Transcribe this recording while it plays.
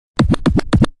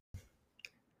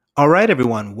All right,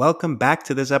 everyone, welcome back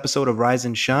to this episode of Rise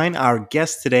and Shine. Our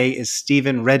guest today is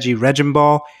Stephen Reggie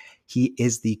Regenball. He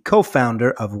is the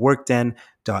co-founder of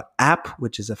Workden.app,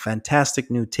 which is a fantastic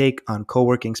new take on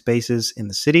co-working spaces in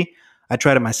the city. I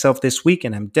tried it myself this week,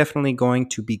 and I'm definitely going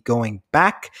to be going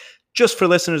back. Just for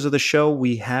listeners of the show,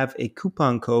 we have a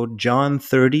coupon code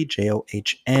JOHN30,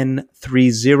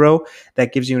 JOHN30,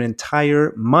 that gives you an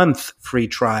entire month free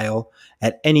trial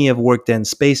at any of Workden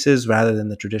spaces rather than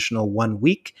the traditional 1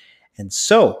 week. And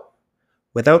so,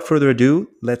 without further ado,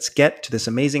 let's get to this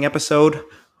amazing episode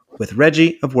with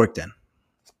Reggie of Workden.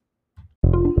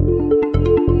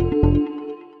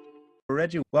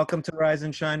 Reggie, welcome to Rise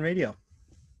and Shine Radio.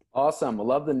 Awesome. I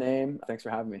love the name. Thanks for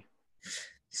having me.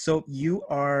 So you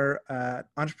are an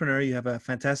entrepreneur. You have a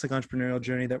fantastic entrepreneurial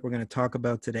journey that we're going to talk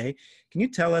about today. Can you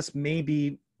tell us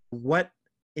maybe what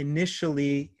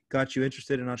initially got you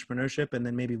interested in entrepreneurship, and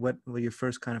then maybe what your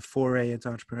first kind of foray into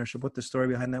entrepreneurship, what the story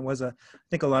behind that was? I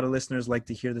think a lot of listeners like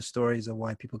to hear the stories of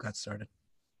why people got started.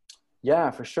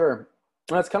 Yeah, for sure.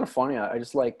 That's kind of funny. I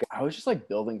was just like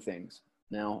building things.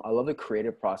 Now, I love the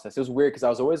creative process. It was weird because I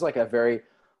was always like a very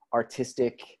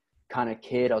artistic kind of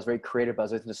kid. I was very creative. I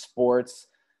was into sports.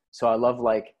 So I love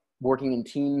like working in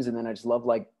teams, and then I just love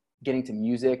like getting to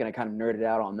music, and I kind of nerded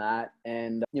out on that.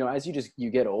 And, as you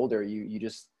get older, you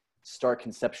just start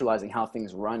conceptualizing how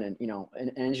things run. And,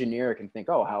 an engineer can think,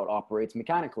 oh, how it operates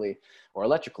mechanically or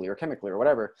electrically or chemically or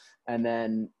whatever. And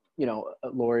then, a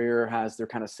lawyer has their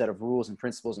kind of set of rules and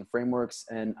principles and frameworks.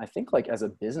 And I think like as a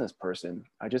business person,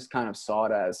 I just kind of saw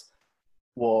it as,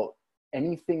 well,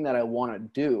 anything that I want to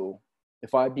do,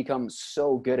 if I become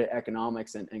so good at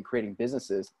economics and creating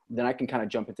businesses, then I can kind of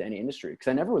jump into any industry. Because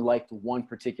I never liked one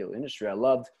particular industry. I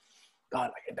loved, God,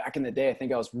 like back in the day, I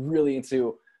think I was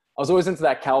always into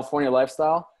that California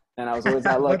lifestyle. And I was always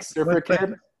that like surfer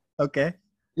kid. Okay.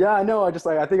 Yeah, I know. I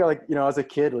think as a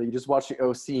kid, like, you just watch the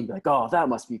OC and be like, oh, that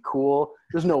must be cool.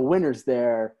 There's no winners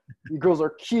there. The girls are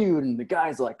cute. And the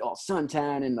guys are like all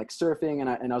suntan and like surfing.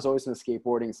 And I was always into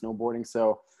skateboarding and snowboarding.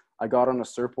 So I got on a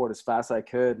surfboard as fast as I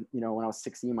could. When I was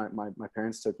 16, my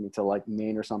parents took me to like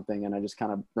Maine or something. And I just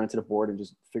kind of rented a board and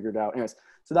just figured it out. Anyways,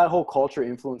 so that whole culture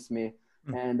influenced me.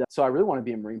 And so I really want to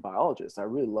be a marine biologist. I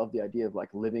really love the idea of like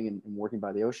living and working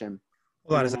by the ocean.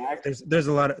 There's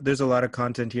a lot of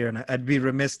content here, and I'd be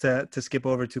remiss to skip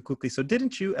over too quickly. So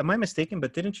didn't you, am I mistaken,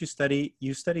 but didn't you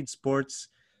studied sports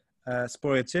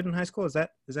sport in high school? Is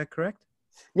that correct?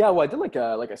 Yeah, well, I did like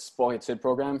a sport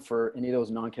program for any of those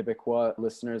non-Quebecois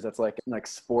listeners. That's like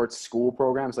sports school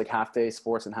programs, like half day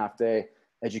sports and half day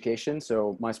education.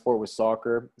 So my sport was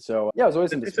soccer. So yeah, I was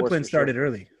always into sports. Discipline started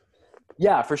early.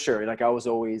 Yeah, for sure. Like I was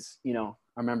always, I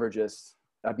remember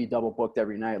I'd be double booked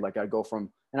every night. Like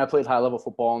and I played high level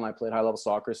football and I played high level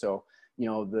soccer. So,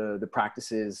 the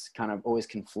practices kind of always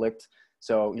conflict.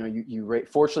 So,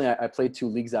 fortunately I played two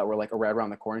leagues that were like right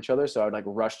around the corner each other. So I would like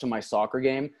rush to my soccer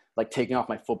game, like taking off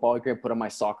my football gear, put on my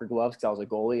soccer gloves because I was a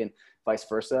goalie, and vice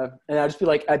versa. And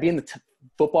I'd be in the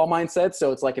football mindset.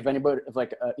 So it's like, if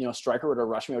a striker were to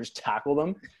rush me, I would just tackle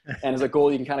them. And as a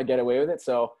goalie, you can kind of get away with it.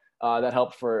 So that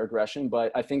helped for aggression.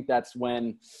 But I think that's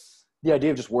when the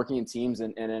idea of just working in teams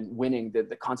and winning,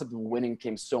 the concept of winning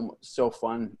came so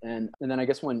fun. And then I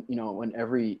guess when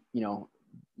every,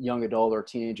 young adult or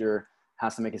teenager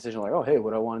has to make a decision like, oh, hey,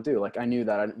 what do I want to do? Like I knew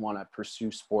that I didn't want to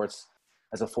pursue sports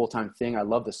as a full-time thing. I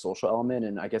love the social element.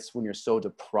 And I guess when you're so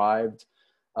deprived,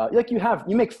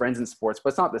 you make friends in sports, but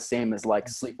it's not the same as like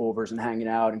sleepovers and hanging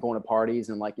out and going to parties.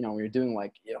 And like, when you're doing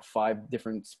like, 5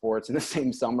 different sports in the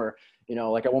same summer,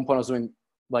 like at one point I was doing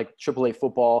like AAA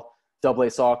football, AA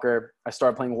soccer. I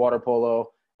started playing water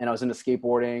polo, and I was into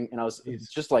skateboarding, and I was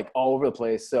just like all over the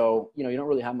place. So, you don't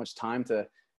really have much time to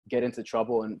get into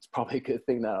trouble. And it's probably a good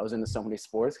thing that I was into so many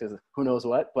sports, because who knows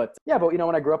what. But yeah,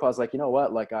 when I grew up, I was like, you know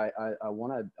what, like I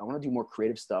want to do more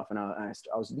creative stuff. And I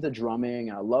was into drumming,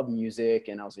 and I love music,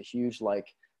 and I was a huge like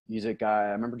music guy.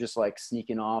 I remember just like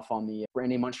sneaking off on the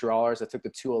Brandy Montrealers. I took the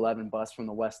 211 bus from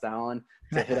the West Island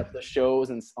to hit up the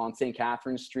shows on St.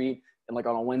 Catherine Street, and like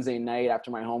on a Wednesday night after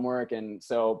my homework. And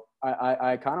so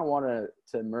I kind of wanted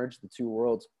to merge the two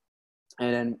worlds.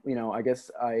 And then, I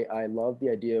guess I love the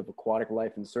idea of aquatic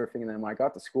life and surfing. And then when I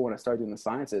got to school and I started doing the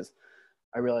sciences,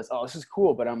 I realized, oh, this is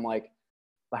cool. But I'm like,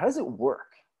 but how does it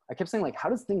work? I kept saying like, how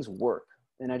does things work?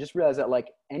 And I just realized that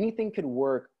like anything could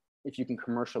work if you can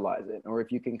commercialize it, or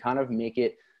if you can kind of make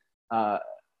it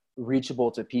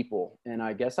reachable to people. And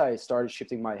I guess I started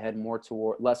shifting my head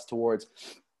less towards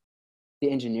the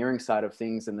engineering side of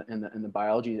things and the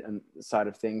biology and side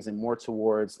of things, and more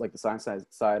towards like the science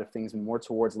side of things, and more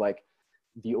towards like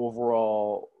the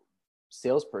overall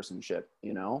salespersonship,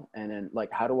 you know, and then like,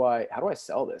 how do I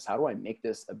sell this? How do I make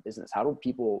this a business? How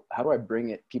do I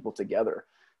bring people together?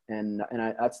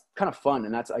 That's kind of fun.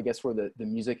 And that's, I guess, where the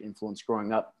music influence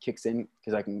growing up kicks in,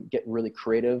 because I can get really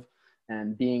creative,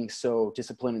 and being so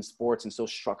disciplined in sports and so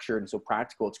structured and so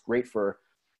practical. It's great for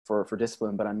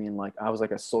discipline. But I mean, like, I was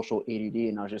like a social ADD,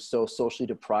 and I was just so socially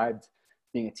deprived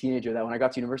being a teenager that when I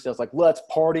got to university, I was like, let's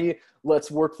party, let's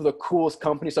work for the coolest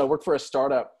company. So I worked for a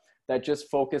startup that just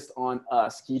focused on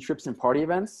ski trips and party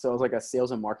events. So I was like a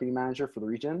sales and marketing manager for the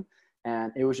region.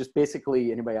 And it was just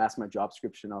basically, anybody asked my job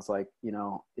description, I was like, you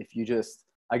know,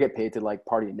 I get paid to like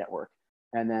party and network.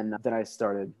 And then I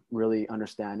started really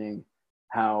understanding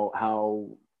how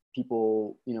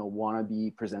people, you know, want to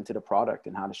be presented a product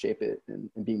and how to shape it, and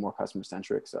being more customer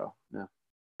centric. So, yeah.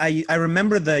 I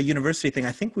remember the university thing.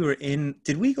 I think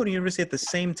did we go to university at the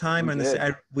same time?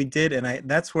 We did. And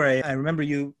that's where I remember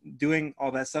you doing all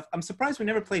that stuff. I'm surprised we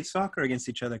never played soccer against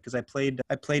each other, because I played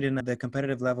in the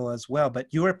competitive level as well. But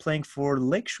you were playing for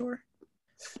Lakeshore?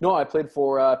 No, I played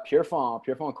for Pierrefonds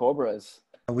Cobras.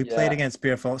 We played against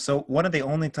Pierrefonds. So one of the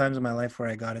only times in my life where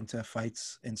I got into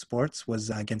fights in sports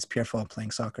was against Pierrefonds playing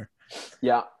soccer.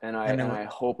 Yeah, and I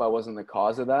hope I wasn't the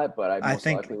cause of that, but I most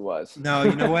likely was. No,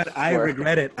 you know what? I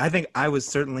regret it. I think I was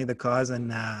certainly the cause, and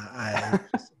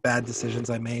bad decisions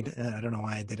I made. I don't know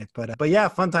why I did it, but yeah,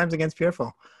 fun times against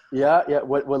Pierrefonds. Yeah.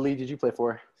 What league did you play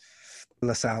for?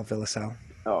 Villasal.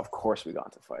 Oh, of course we got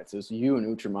into fights. It was you and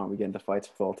Outremont. We get into fights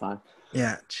full time.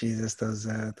 Yeah, Jesus, those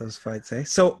fights, eh?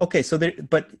 So okay,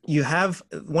 but you have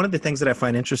one of the things that I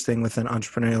find interesting with an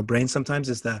entrepreneurial brain sometimes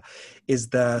is the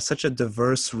such a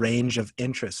diverse range of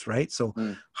interests, right? So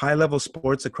high level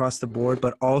sports across the board,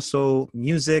 but also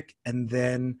music, and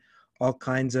then all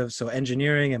kinds of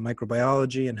engineering and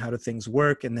microbiology and how do things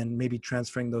work, and then maybe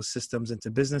transferring those systems into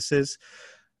businesses.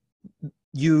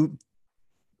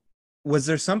 Was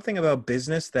there something about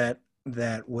business that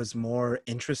was more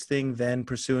interesting than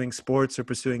pursuing sports or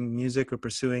pursuing music or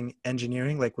pursuing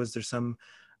engineering? Like, was there some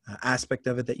aspect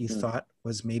of it that you thought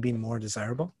was maybe more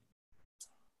desirable?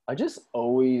 I just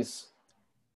don't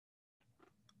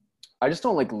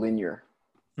like linear.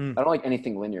 I don't like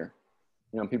anything linear.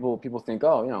 You know, people think,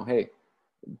 oh, you know, hey,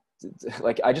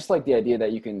 like, I just like the idea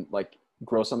that you can like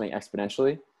grow something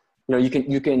exponentially. You know,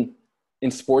 you can in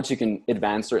sports, you can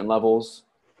advance certain levels.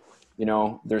 You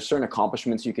know, there's certain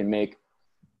accomplishments you can make.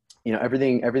 You know,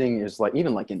 everything is like,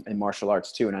 even like in martial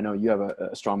arts too. And I know you have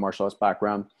a strong martial arts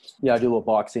background. Yeah, I do a little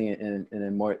boxing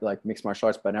and more like mixed martial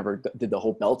arts, but I never did the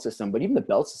whole belt system. But even the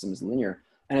belt system is linear,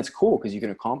 and it's cool because you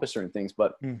can accomplish certain things.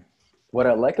 But what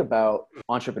I like about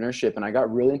entrepreneurship, and I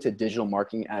got really into digital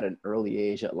marketing at an early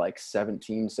age at like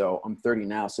 17. So I'm 30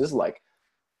 now. So this is like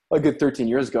a good 13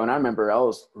 years ago. And I remember I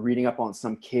was reading up on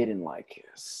some kid in like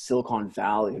Silicon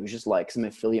Valley who was just like some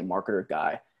affiliate marketer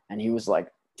guy. And he was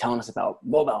like telling us about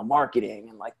mobile marketing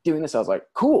and like doing this. I was like,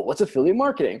 cool, what's affiliate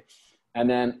marketing? And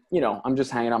then, you know, I'm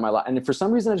just hanging on my lap. And for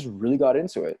some reason, I just really got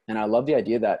into it. And I love the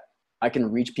idea that I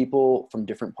can reach people from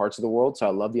different parts of the world. So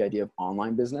I love the idea of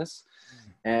online business.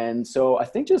 And so I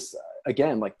think just,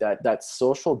 again, like that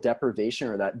social deprivation,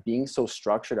 or that being so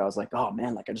structured, I was like, oh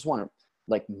man, like I just want to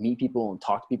like meet people and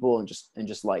talk to people and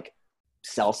just like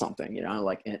sell something, you know,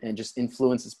 like, and just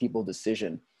influences people's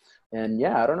decision. And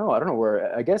yeah, I don't know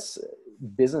where, I guess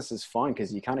business is fun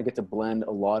because you kind of get to blend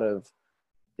a lot of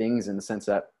things in the sense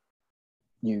that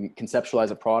you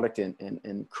conceptualize a product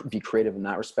and be creative in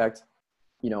that respect.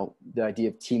 You know, the idea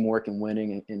of teamwork and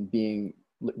winning and being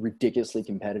ridiculously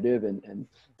competitive, and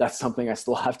that's something I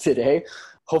still have today.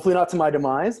 Hopefully not to my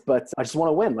demise, but I just want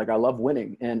to win. Like, I love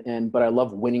winning, but I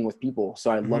love winning with people. So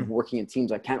I love working in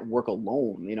teams. I can't work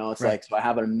alone. You know, it's like, so I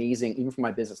have an amazing, even for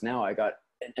my business now, I got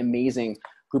an amazing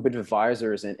group of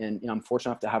advisors, and you know, I'm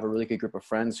fortunate enough to have a really good group of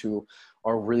friends who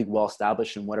are really well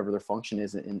established in whatever their function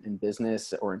is in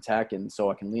business or in tech, and so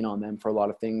I can lean on them for a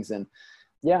lot of things. And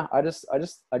yeah, I just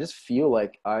feel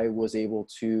like I was able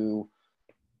to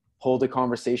hold a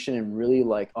conversation and really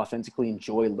like authentically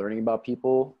enjoy learning about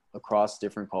people across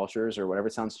different cultures, or whatever.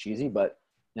 It sounds cheesy, but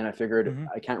then I figured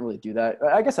I can't really do that.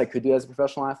 I guess I could do that as a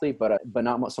professional athlete, but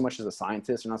not so much as a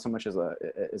scientist, or not so much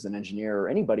as an engineer, or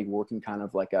anybody working kind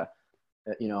of like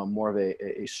you know, more of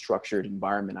a structured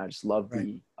environment. I just love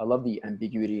I love the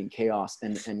ambiguity and chaos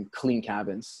and clean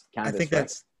cabins. I think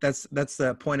that's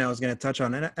the point I was going to touch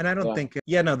on. And I don't think,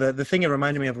 the thing it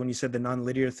reminded me of when you said the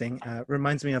non-linear thing,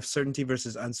 reminds me of certainty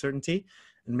versus uncertainty.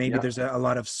 And maybe there's a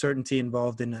lot of certainty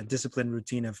involved in a disciplined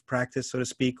routine of practice, so to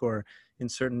speak, or in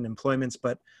certain employments.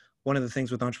 But one of the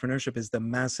things with entrepreneurship is the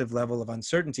massive level of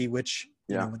uncertainty, which,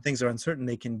 you know, when things are uncertain,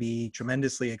 they can be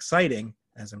tremendously exciting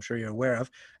as I'm sure you're aware of,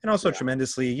 and also Yeah.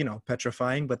 tremendously,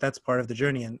 petrifying. But that's part of the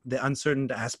journey, and the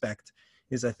uncertain aspect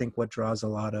is, I think, what draws a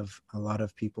lot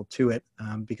of people to it,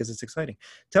 because it's exciting.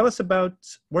 Tell us about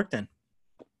Workden.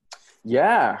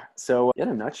 Yeah. So in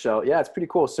a nutshell, yeah, it's pretty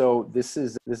cool. So this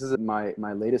is my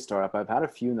latest startup. I've had a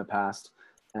few in the past,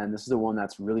 and this is the one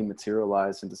that's really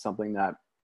materialized into something that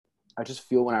I just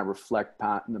feel when I reflect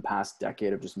in the past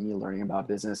decade of just me learning about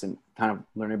business and kind of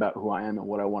learning about who I am and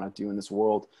what I want to do in this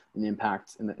world and the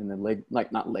impact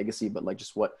like not legacy, but like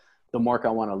just what the mark I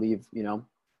want to leave,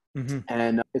 Hmm.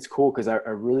 And it's cool because I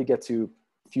really get to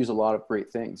fuse a lot of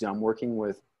great things. I'm working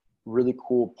with really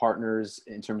cool partners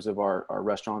in terms of our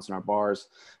restaurants and our bars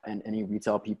and any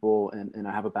retail people. And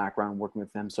I have a background working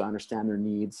with them. So I understand their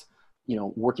needs,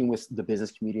 working with the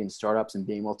business community and startups and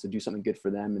being able to do something good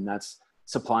for them. And that's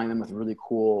supplying them with really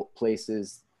cool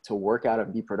places to work out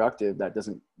and be productive that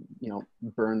doesn't,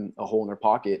 burn a hole in their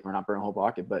pocket, or not burn a whole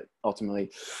pocket, but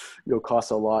ultimately,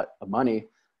 costs a lot of money.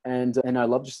 And I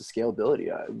love just the scalability.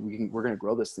 We're going to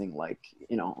grow this thing like,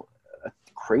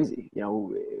 crazy,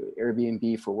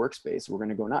 Airbnb for workspace. We're going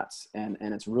to go nuts, and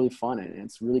it's really fun, and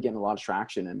it's really getting a lot of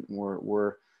traction, and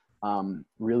we're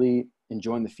really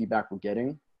enjoying the feedback we're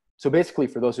getting. So basically,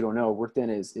 for those who don't know, Workden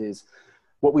is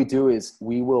what we do is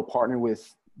we will partner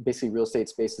with basically real estate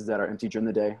spaces that are empty during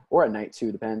the day or at night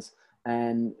too, depends.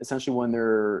 And essentially when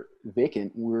they're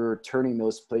vacant, we're fitting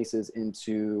those places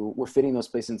into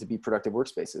be productive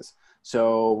workspaces.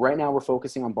 So right now we're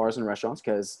focusing on bars and restaurants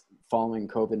because following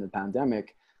COVID and the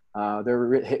pandemic,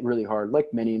 they're hit really hard,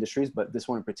 like many industries, but this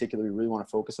one in particular, we really want to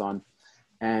focus on.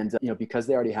 And, because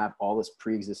they already have all this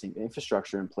pre-existing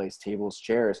infrastructure in place, tables,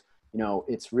 chairs,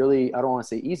 it's really, I don't want to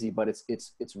say easy, but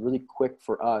it's really quick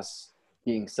for us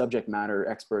being subject matter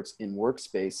experts in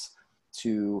workspace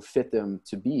to fit them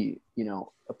to be,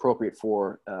 appropriate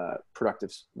for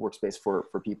productive workspace for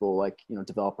people like,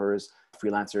 developers,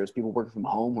 freelancers, people working from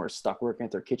home who are stuck working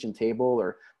at their kitchen table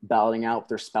or battling out with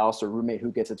their spouse or roommate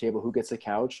who gets a table, who gets a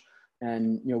couch.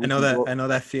 And, I we know can that. go, I know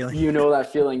that feeling.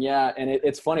 that feeling. Yeah. And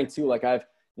it's funny too. Like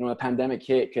the pandemic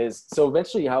hit so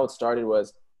eventually how it started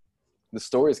was, the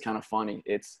story is kind of funny.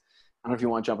 I don't know if you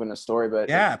want to jump into the story, but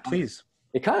Yeah, please.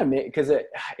 it kind of made, because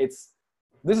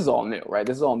this is all new, right?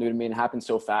 This is all new to me and it happened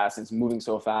so fast. It's moving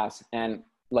so fast. And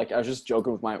like, I was just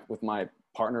joking with my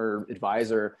partner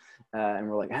advisor, and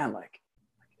we're like, man, like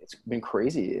it's been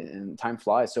crazy and time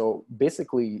flies. So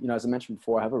basically, as I mentioned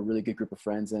before, I have a really good group of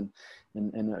friends and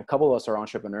a couple of us are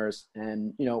entrepreneurs,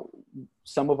 and,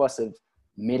 some of us have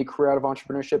made a career out of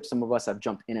entrepreneurship. Some of us have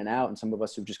jumped in and out, and some of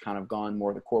us have just kind of gone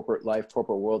more the corporate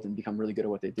world and become really good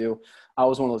at what they do. I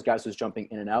was one of those guys who's jumping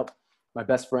in and out. My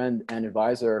best friend and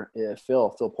advisor,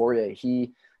 Phil Poirier,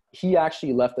 he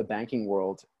actually left the banking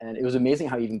world, and it was amazing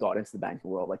how he even got into the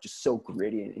banking world, like just so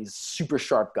gritty, and he's a super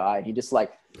sharp guy. And he just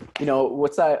like,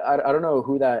 what's that? I don't know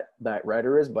who that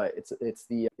writer is, but it's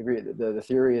the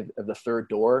theory of the third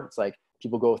door. It's like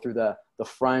people go through the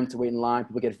front to wait in line,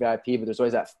 people get VIP, but there's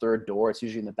always that third door. It's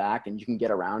usually in the back, and you can get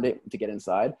around it to get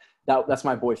inside. That's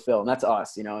my boy Phil, and that's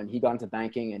us, and he got into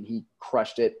banking and he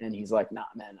crushed it, and he's like, nah,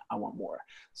 man, I want more.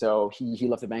 So he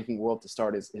left the banking world to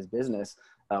start his business,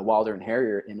 Wilder and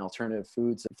Harrier, in alternative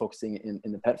foods, focusing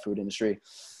in the pet food industry.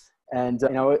 And,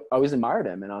 I always admired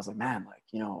him, and I was like, man, like,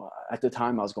 at the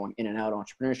time I was going in and out of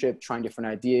entrepreneurship, trying different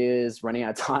ideas, running out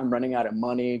of time, running out of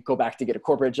money, go back to get a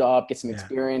corporate job, get some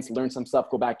experience, learn some stuff,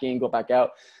 go back in, go back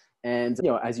out. And,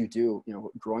 as you do,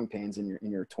 growing pains in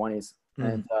your 20s.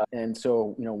 And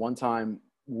so, one time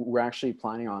we were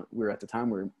planning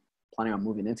on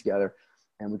moving in together,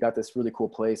 and we got this really cool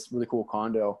place, really cool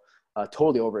condo,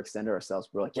 totally overextended ourselves.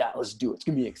 We're like, yeah, let's do it. It's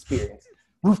going to be an experience.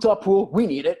 Rooftop pool, we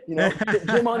need it.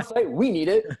 Gym on site, we need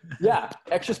it. Yeah,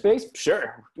 extra space,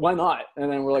 sure, why not?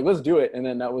 And then we're like, let's do it. And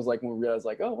then that was like when we realized,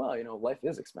 like, oh well, life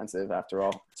is expensive after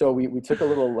all. So we took a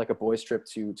little, like, a boys trip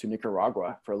to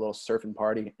Nicaragua for a little surfing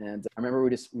party. And I remember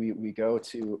we go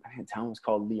to, I think the town was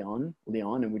called Leon,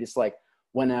 and we just like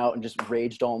went out and just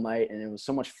raged all night, and it was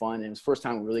so much fun. And it was the first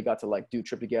time we really got to like do a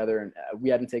trip together, and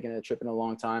we hadn't taken a trip in a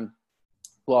long time,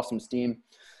 blow off some steam.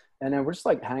 And then we're just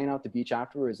like hanging out at the beach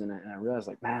afterwards. And I realized,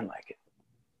 like, man, like,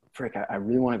 frick, I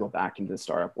really want to go back into the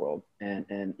startup world.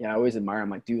 And I always admire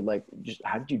him. Like, dude, like, just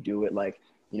how did you do it? Like,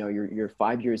 you're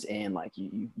 5 years in, like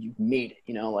you've made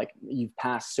it, like you've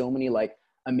passed so many like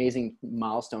amazing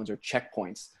milestones or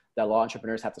checkpoints that a lot of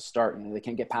entrepreneurs have to start. They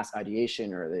can't get past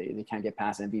ideation, or they can't get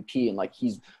past MVP. And like,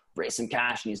 he's raised some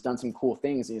cash and he's done some cool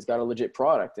things, and he's got a legit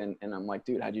product. And I'm like,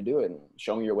 dude, how'd you do it? And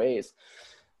show me your ways.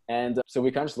 And so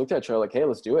we kind of just looked at each other like, hey,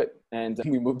 let's do it. And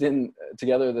we moved in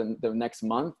together the next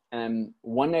month. And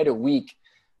one night a week,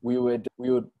 we would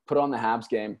put on the Habs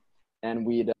game, and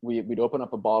we'd open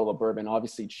up a bottle of bourbon,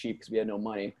 obviously cheap because we had no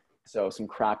money. So some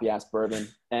crappy ass bourbon.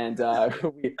 And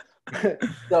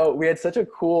so we had such a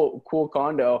cool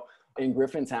condo in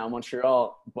Griffintown,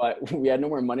 Montreal, but we had no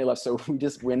more money left. So we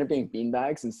ended up getting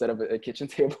beanbags instead of a kitchen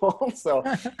table. So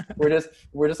we're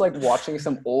just like watching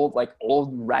some old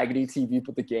raggedy TV,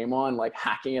 put the game on, like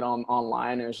hacking it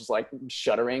online. And it was just like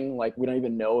shuddering. Like we don't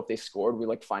even know if they scored. We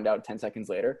like find out 10 seconds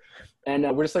later. And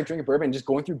we're just like drinking bourbon, just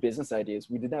going through business ideas.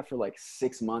 We did that for like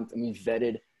 6 months, and we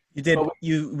vetted.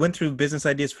 You went through business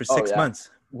ideas for 6 months.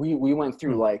 We went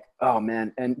through like, oh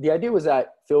man. And the idea was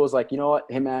that Phil was like, you know what,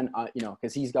 hey man,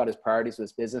 cause he's got his priorities with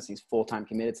his business. He's full-time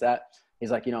committed to that.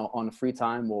 He's like, on the free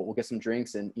time, we'll get some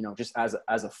drinks, and, just as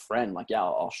a friend, like, yeah,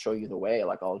 I'll show you the way,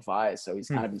 like I'll advise. So he's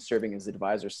kind of been serving as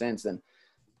advisor since. And,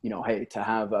 hey, to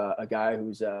have a guy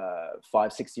who's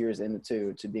 5-6 years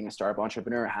into being a startup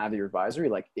entrepreneur, have your advisory,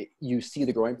 like you see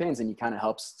the growing pains, and he kind of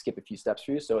helps skip a few steps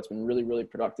for you. So it's been really, really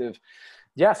productive.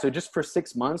 Yeah. So just for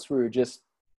 6 months, we were just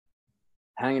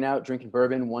hanging out, drinking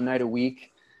bourbon one night a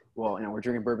week. Well, we're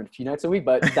drinking bourbon a few nights a week,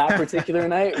 but that particular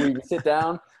night we would sit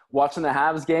down watching the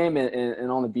Habs game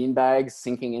and on the bean bags,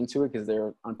 sinking into it because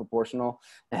they're unproportional.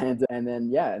 And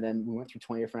then we went through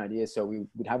 20 different ideas. So we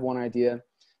would have one idea,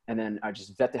 and then I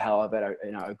just vet the hell out of it.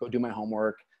 I'd go do my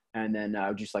homework, and then I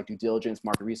would just like due diligence,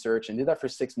 market research, and did that for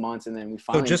 6 months. And then we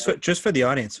finally. So just for the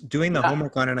audience, doing the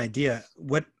homework on an idea,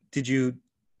 what did you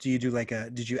did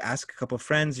you ask a couple of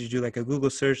friends? Did you do like a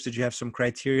Google search? Did you have some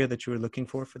criteria that you were looking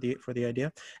for the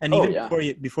idea? And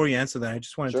before you answer that, I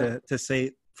just wanted to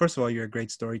say, first of all, you're a great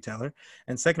storyteller.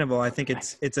 And second of all, I think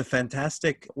it's a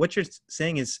fantastic, what you're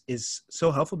saying is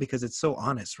so helpful because it's so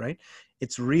honest, right?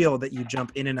 It's real that you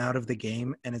jump in and out of the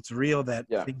game, and it's real that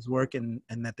things work and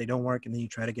that they don't work, and then you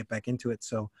try to get back into it.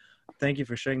 So thank you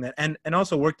for sharing that. And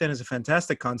also Workden is a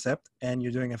fantastic concept, and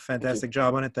you're doing a fantastic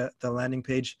job on it. The landing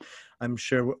page, I'm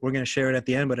sure we're going to share it at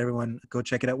the end, but everyone go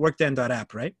check it out.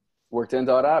 Workden.app, right?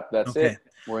 Workden.app. That's it.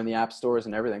 We're in the app stores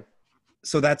and everything.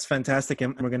 So that's fantastic,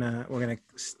 and we're gonna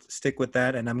stick with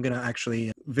that. And I'm gonna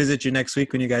actually visit you next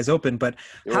week when you guys open. But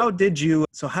how did you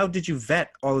vet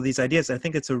all of these ideas? I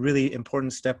think it's a really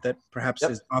important step that perhaps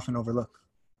is often overlooked.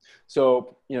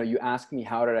 So you asked me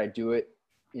how did I do it?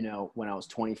 When I was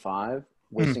 25,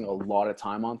 wasting a lot of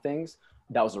time on things.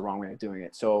 That was the wrong way of doing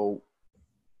it. So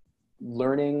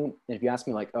learning, and if you ask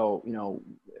me like, what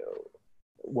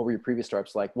were your previous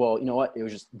startups like? Well, you know what? It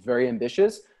was just very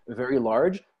ambitious, very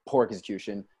large, poor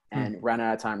execution, and ran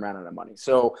out of time, ran out of money.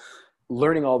 So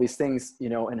learning all these things,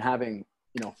 and having,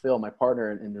 Phil, my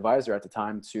partner and advisor at the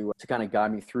time to kind of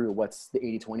guide me through what's the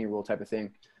 80-20 rule type of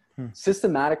thing.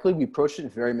 Systematically, we approached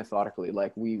it very methodically.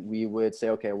 Like we would say,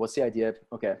 okay, what's the idea?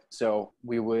 Okay. So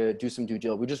we would do some due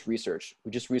diligence. We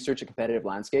just research a competitive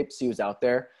landscape, see who's out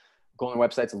there, go on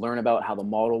websites, learn about how the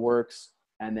model works.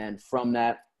 And then from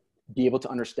that, be able to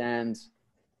understand,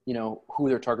 who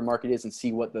their target market is and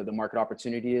see what the market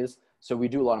opportunity is. So we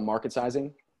do a lot of market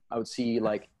sizing. I would see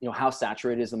like, how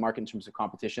saturated is the market in terms of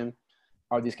competition?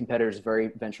 Are these competitors very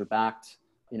venture backed?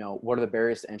 What are the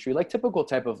barriers to entry? Like typical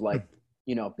type of like,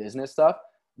 business stuff.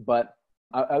 But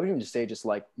I would even just say just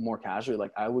like more casually,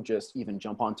 like I would just even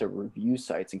jump onto review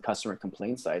sites and customer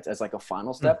complaint sites as like a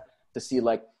final step to see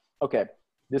like, okay,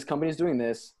 this company is doing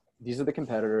this. These are the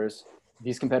competitors.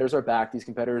 These competitors are backed. These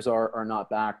competitors are not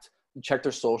backed. Check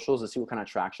their socials to see what kind of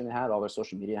traction they had, all their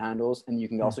social media handles. And you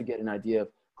can also get an idea of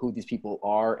who these people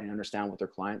are and understand what their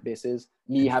client base is.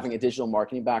 Me having a digital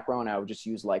marketing background, I would just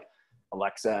use like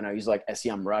Alexa, and I use like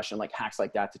SEMrush and like hacks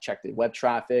like that to check the web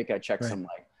traffic. I check some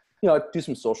like, do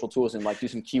some social tools and like do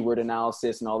some keyword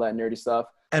analysis and all that nerdy stuff.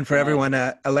 And for everyone,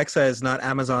 Alexa is not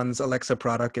Amazon's Alexa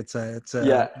product. It's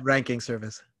a ranking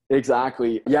service.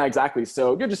 Exactly. Yeah, exactly.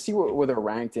 So you just see where they're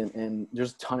ranked, and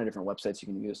there's a ton of different websites you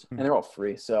can use, and they're all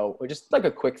free. So just like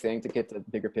a quick thing to get the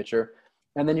bigger picture.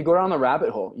 And then you go down the rabbit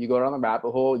hole.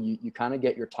 You kind of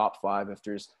get your top 5. If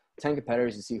there's 10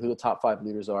 competitors, you see who the top 5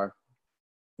 leaders are.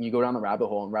 You go down the rabbit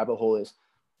hole, and rabbit hole is,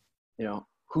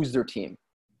 who's their team?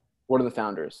 What are the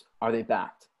founders? Are they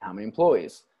backed? How many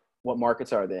employees? What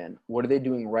markets are they in? What are they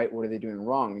doing right? What are they doing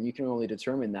wrong? And you can only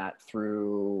determine that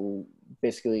through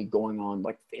basically going on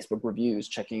like Facebook reviews,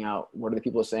 checking out what are the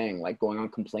people saying, like going on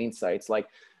complaint sites, like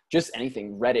just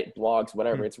anything, Reddit, blogs,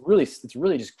 whatever. It's really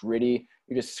just gritty.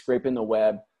 You're just scraping the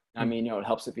web. I mean, it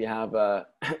helps if you have,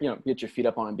 get your feet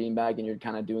up on a beanbag and you're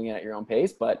kind of doing it at your own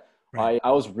pace. But I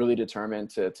was really determined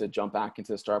to jump back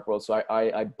into the startup world. So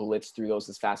I blitzed through those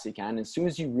as fast as you can. And as soon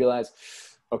as you realize,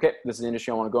 okay, this is an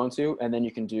industry I want to go into, and then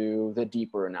you can do the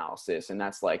deeper analysis. And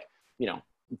that's like,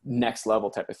 next level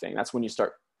type of thing. That's when you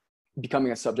start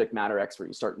becoming a subject matter expert.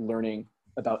 You start learning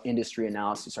about industry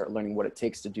analysis. You start learning what it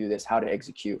takes to do this, how to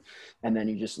execute. And then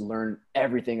you just learn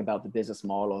everything about the business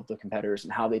model of the competitors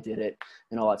and how they did it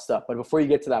and all that stuff. But before you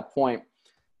get to that point,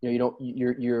 we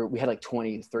had like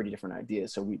 20, 30 different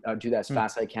ideas. So I'd do that as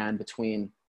fast as I can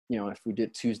between, if we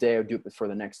did Tuesday, I would do it before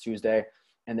the next Tuesday.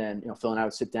 And then, Phil and I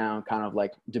would sit down, kind of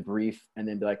like debrief, and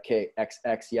then be like, okay, X,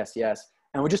 yes, yes.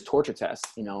 And we just torture test,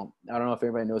 I don't know if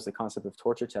everybody knows the concept of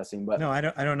torture testing, but no, I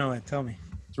don't know it. Tell me.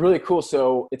 It's really cool.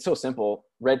 So it's so simple.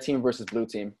 Red team versus blue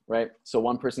team, right? So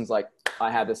one person's like,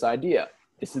 I have this idea.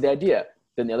 This is the idea.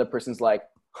 Then the other person's like,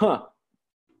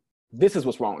 this is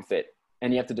what's wrong with it.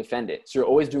 And you have to defend it. So you're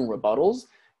always doing rebuttals.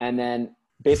 And then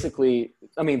basically,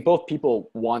 both people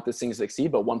want this thing to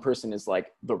succeed, but one person is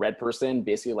like the red person,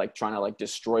 basically like trying to like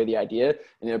destroy the idea,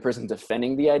 and the other person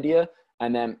defending the idea.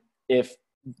 And then if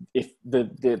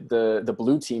the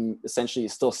blue team essentially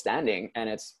is still standing and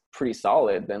it's pretty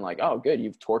solid, then like, oh, good,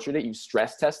 you've tortured it, you've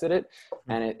stress tested it,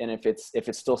 and if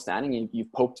it's still standing, and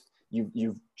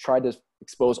you've tried to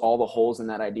expose all the holes in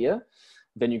that idea,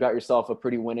 then you got yourself a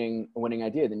pretty winning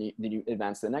idea. Then you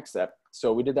advance to the next step.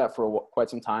 So we did that for quite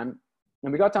some time,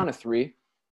 and we got down to 3,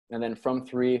 and then from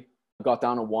 3 we got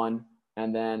down to 1,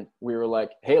 and then we were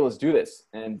like, hey, let's do this.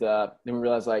 And then we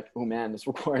realized like, oh man, this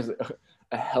requires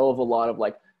a hell of a lot of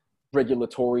like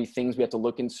regulatory things we have to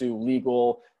look into,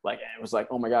 legal, like, it was like,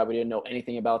 oh my God, we didn't know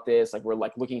anything about this. Like, we're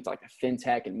like looking into like the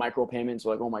fintech and micropayments.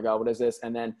 We're like, oh my God, what is this?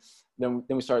 And then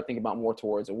we started thinking about more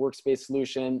towards a workspace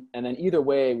solution. And then either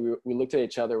way, we looked at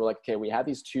each other. We're like, okay, we have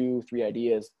these 2-3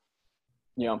 ideas.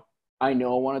 I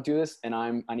know I want to do this, and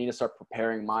I need to start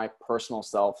preparing my personal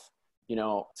self,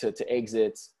 to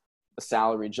exit a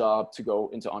salary job to go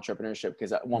into entrepreneurship,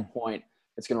 because at one point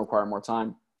it's going to require more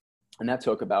time. And that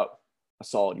took about a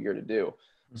solid year to do.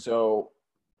 So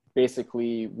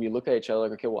basically we look at each other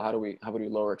like, okay, well, how do we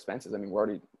lower expenses?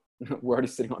 we're already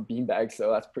sitting on beanbags,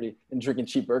 so that's pretty, and drinking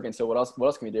cheap Birkin. So what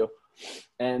else can we do?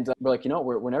 And we're like,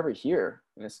 we're never here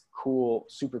in this cool,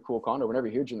 super cool condo. We're never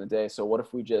here during the day. So what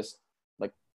if we just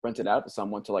like rent it out to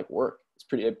someone to like work?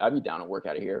 I'd be down to work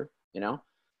out of here,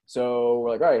 So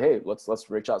we're like, all right, hey, let's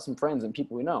reach out some friends and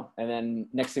people we know. And then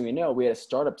next thing we know, we had a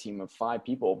startup team of 5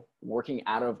 people working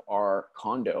out of our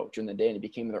condo during the day, and it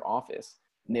became their office.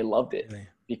 And they loved it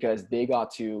because they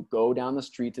got to go down the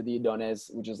street to the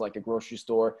Adonis, which is like a grocery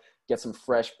store, get some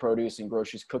fresh produce and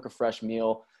groceries, cook a fresh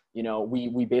meal.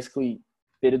 We basically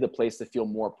fitted the place to feel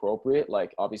more appropriate.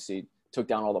 Like, obviously took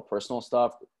down all the personal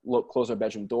stuff, closed our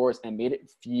bedroom doors, and made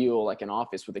it feel like an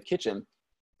office with a kitchen.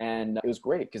 And it was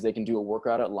great because they can do a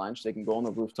workout at lunch. They can go on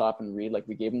the rooftop and read. Like,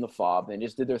 we gave them the fob. They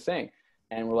just did their thing.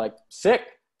 And we're like, sick.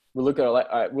 We look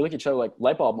at each other like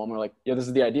light bulb moment. We're like, yeah, this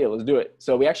is the idea. Let's do it.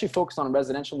 So we actually focused on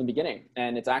residential in the beginning,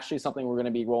 and it's actually something we're going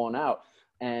to be rolling out.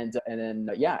 And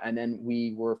then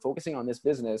we were focusing on this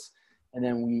business. And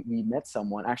then we met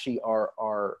someone, actually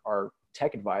our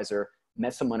tech advisor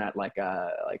met someone at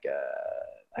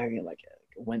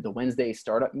when the Wednesday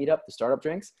startup meetup, the startup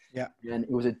drinks. Yeah. And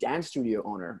it was a dance studio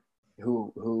owner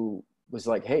who was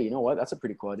like, hey, you know what? That's a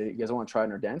pretty cool idea. You guys want to try it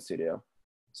in our dance studio?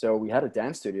 So we had a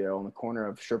dance studio on the corner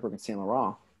of Sherbrooke and Saint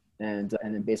Laurent. And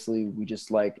then basically we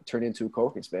just like turned it into a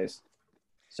co-working space.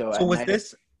 So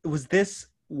was this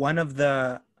one of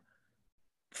the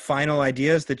final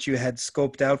ideas that you had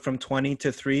scoped out from 20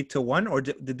 to 3 to 1, or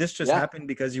did this just happen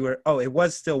because you were, it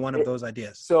was still one of those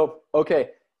ideas? So, okay.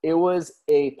 It was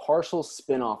a partial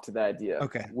spin-off to that idea.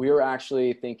 Okay. We were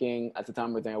actually thinking at the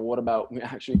time, what about,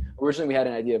 originally we had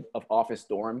an idea of office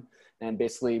dorm, and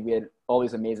basically we had all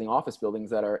these amazing office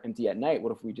buildings that are empty at night.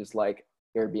 What if we just like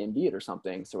Airbnb it or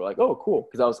something? So we're like, oh, cool.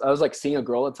 Cause I was like seeing a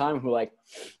girl at the time who like,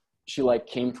 she like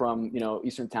came from,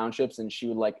 Eastern Townships, and she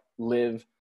would like live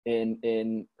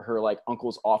in her like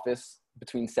uncle's office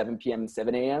between 7 p.m. and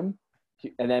 7 a.m.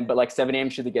 And then, but like 7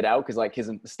 a.m. she had to get out because like his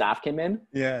staff came in.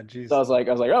 Yeah, geez. So I was like,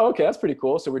 oh, okay, that's pretty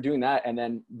cool. So we're doing that, and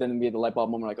then we had the light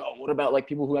bulb moment, like, oh, what about like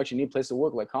people who actually need a place to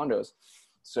work, like condos?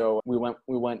 So we went,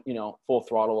 full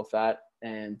throttle with that,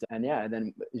 and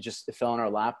then it fell in our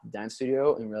lap, dance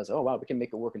studio, and we realized, oh wow, we can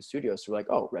make it work in studio. So we're like,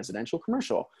 oh, residential,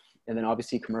 commercial, and then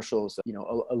obviously commercials,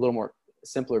 a little more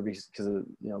simpler because of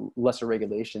lesser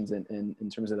regulations in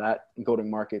terms of that, and go to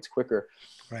markets quicker.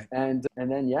 Right. And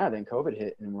then COVID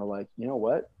hit, and we're like, you know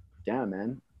what? Damn,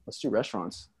 man, let's do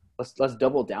restaurants. Let's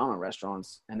double down on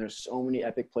restaurants. And there's so many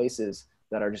epic places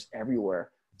that are just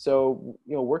everywhere. So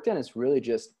WorkDen is really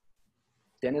just,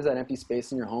 Den is that empty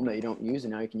space in your home that you don't use,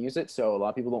 and now you can use it. So a lot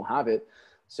of people don't have it.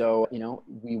 So,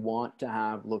 we want to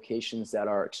have locations that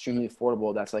are extremely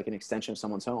affordable. That's like an extension of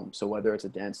someone's home. So whether it's a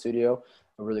dance studio,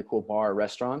 a really cool bar or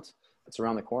restaurant, it's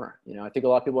around the corner. You know, I think a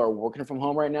lot of people are working from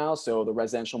home right now, so the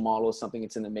residential model is something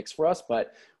that's in the mix for us,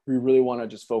 but we really want to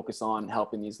just focus on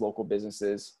helping these local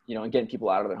businesses, you know, and getting people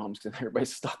out of their homes because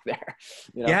everybody's stuck there,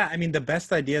 you know? Yeah, I mean, the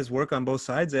best ideas work on both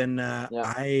sides, and Yeah.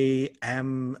 I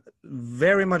am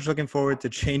very much looking forward to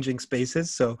changing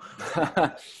spaces. So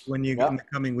when you in Yeah, the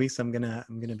coming weeks, I'm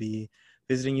gonna be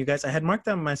visiting you guys. I had marked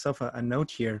down myself a note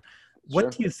here. What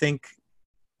sure. do you think?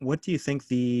 What do you think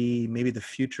the maybe the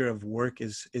future of work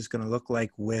is going to look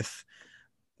like with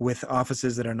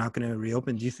offices that are not going to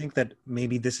reopen? Do you think that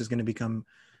maybe this is going to become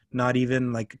not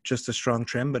even like just a strong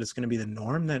trend, but it's going to be the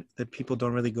norm that people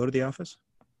don't really go to the office?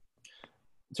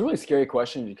 It's a really scary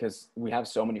question because we have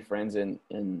so many friends in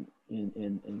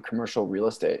commercial real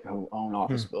estate who own Hmm,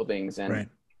 office buildings, and right.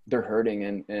 they're hurting.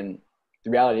 And the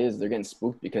reality is they're getting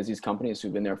spooked because these companies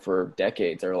who've been there for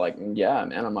decades are like, yeah,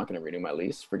 man, I'm not going to renew my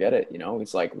lease. Forget it. You know,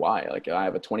 it's like, why? Like I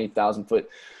have a 20,000 foot,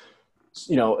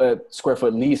 you know, a square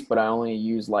foot lease, but I only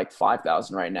use like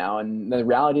 5,000 right now. And the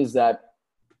reality is that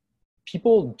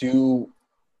people do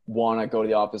want to go to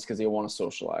the office because they want to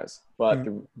socialize, but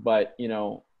Hmm, but you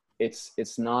know,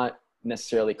 it's not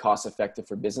necessarily cost effective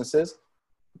for businesses.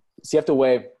 So you have to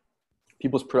weigh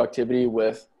people's productivity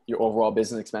with your overall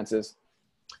business expenses.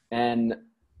 And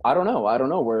I don't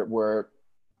know where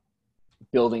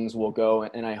buildings will go.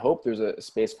 And I hope there's a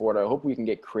space for it. I hope we can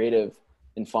get creative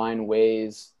and find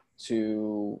ways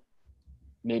to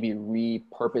maybe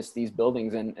repurpose these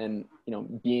buildings, and you know,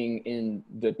 being in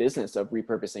the business of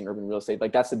repurposing urban real estate,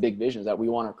 like that's the big vision, is that we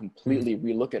want to hmm. completely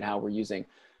relook at how we're using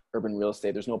urban real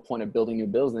estate. There's no point of building new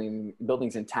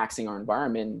buildings and taxing our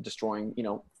environment, destroying, you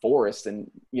know, forests and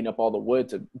eating up all the wood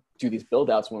to do these build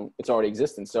outs when it's already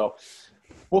existing. So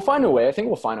we'll find a way. I think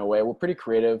we'll find a way. We're pretty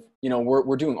creative. You know,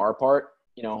 we're doing our part.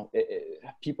 You know,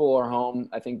 people are home.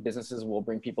 I think businesses will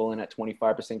bring people in at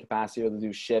 25% capacity, or they'll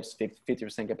do shifts,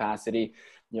 50% capacity,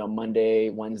 you know, Monday,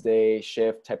 Wednesday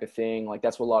shift type of thing. Like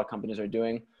that's what a lot of companies are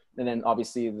doing. And then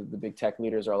obviously the big tech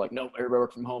leaders are like, no, everybody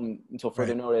work from home until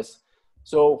further Right. notice.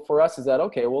 So for us is that,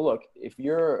 okay, well, look, if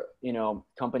you're, you know,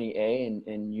 company A,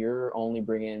 and you're only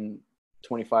bringing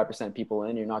 25% people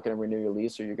in, you're not going to renew your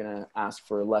lease, or you're going to ask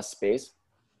for less space.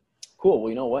 Cool. Well,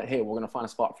 you know what? Hey, we're going to find a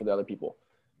spot for the other people,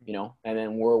 you know? And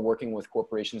then we're working with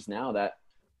corporations now that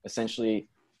essentially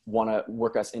want to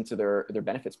work us into their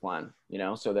benefits plan, you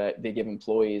know, so that they give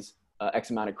employees X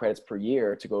amount of credits per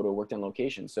year to go to a worked in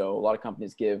location. So a lot of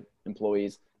companies give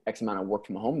employees X amount of work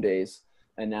from home days,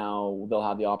 and now they'll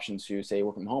have the option to say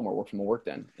work from home or work from a work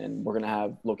in, and we're going to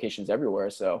have locations everywhere.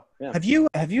 So yeah.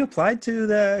 Have you applied to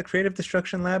the Creative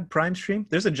Destruction Lab Prime stream?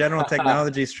 There's a general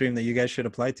technology stream that you guys should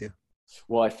apply to.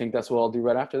 Well, I think that's what I'll do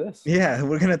right after this. Yeah,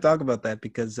 we're gonna talk about that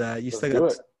because you Let's still do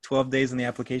got it. 12 days in the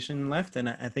application left, and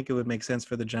I think it would make sense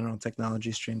for the general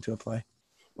technology stream to apply.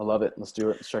 I love it. Let's do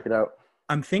it. Let's check it out.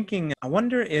 I'm thinking, I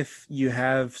wonder if you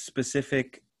have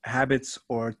specific habits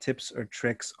or tips or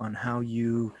tricks on how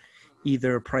you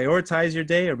either prioritize your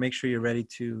day or make sure you're ready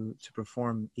to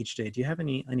perform each day. Do you have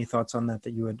any thoughts on that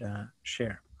you would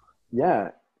share? Yeah.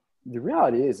 The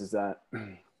reality is that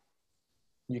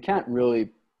you can't really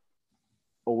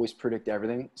always predict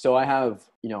everything. So I have,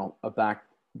 you know, a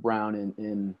background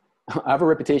in I have a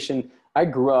reputation. I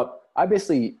grew up, I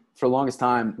basically for the longest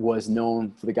time was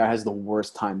known for the guy who has the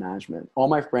worst time management. All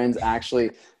my friends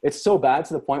actually, it's so bad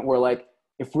to the point where like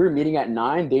if we were meeting at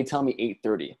 9, they'd tell me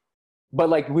 8:30. But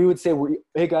like we would say,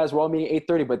 hey guys, we're all meeting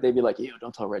 8:30, but they'd be like, yo,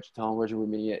 don't tell Reggie. Tell him Reggie we're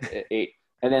meeting at 8.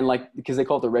 And then like, because they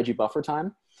call it the Reggie buffer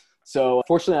time. So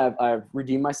fortunately, I've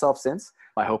redeemed myself since,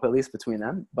 I hope at least between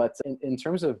them. But in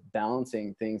terms of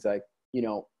balancing things, like, you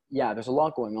know, yeah, there's a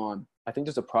lot going on. I think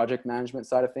there's a project management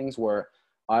side of things where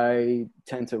I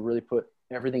tend to really put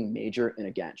everything major in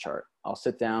a Gantt chart. I'll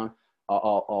sit down,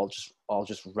 I'll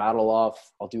just rattle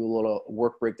off. I'll do a little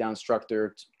work breakdown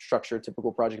structure,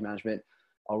 typical project management.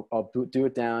 I'll do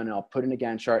it down, and I'll put in a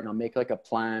Gantt chart, and I'll make like a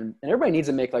plan. And everybody needs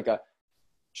to make like a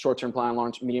short-term plan,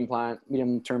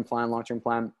 medium-term plan, long-term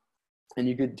plan. And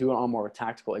you could do it on more of a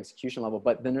tactical execution level.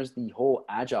 But then there's the whole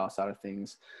agile side of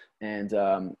things, and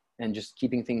just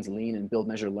keeping things lean and build,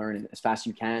 measure, learn, and as fast as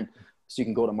you can, so you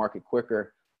can go to market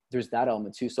quicker. There's that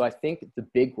element too. So I think the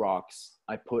big rocks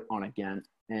I put on again,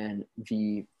 and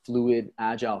the fluid,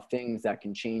 agile things that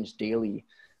can change daily,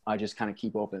 I just kind of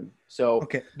keep open. So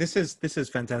Okay, this is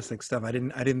fantastic stuff. I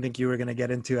didn't think you were going to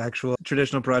get into actual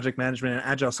traditional project management and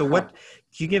agile. So what, can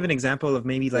you give an example of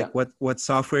maybe yeah. like what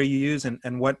software you use,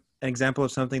 and what an example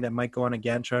of something that might go on a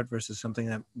Gantt chart versus something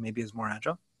that maybe is more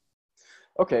agile?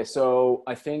 Okay, so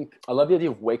I think I love the idea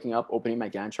of waking up, opening my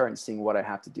Gantt chart, and seeing what I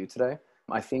have to do today.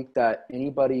 I think that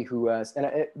anybody who has,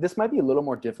 and this might be a little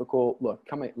more difficult. Look,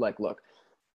 look,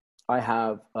 I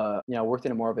have, I worked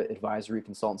in a more of an advisory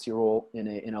consultancy role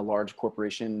in a large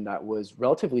corporation that was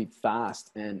relatively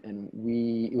fast, and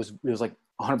it was like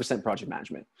 100% project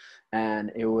management,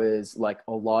 and it was like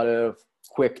a lot of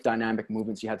quick dynamic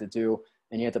movements you had to do,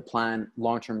 and you had to plan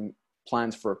long-term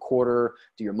plans for a quarter,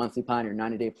 do your monthly plan, your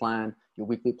 90-day plan, your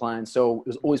weekly plan. So it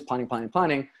was always planning.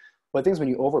 But things when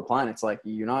you over plan, it's like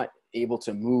you're not able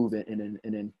to move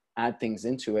and add things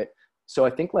into it. So I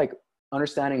think like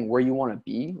understanding where you want to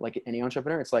be, like any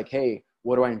entrepreneur, it's like, hey,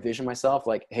 what do I envision myself?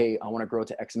 Like, hey, I want to grow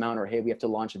to X amount, or hey, we have to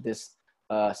launch this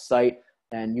site,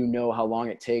 and you know how long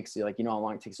it takes. Like, you know how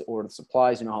long it takes to order the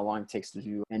supplies, you know how long it takes to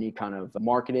do any kind of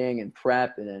marketing and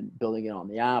prep, and then building it on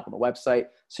the app, on the website.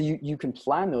 So you can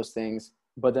plan those things.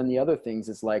 But then the other things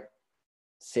is like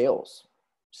sales,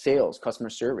 customer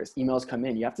service, emails come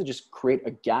in. You have to just create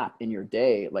a gap in your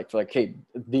day. Like, for like, hey,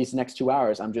 these next 2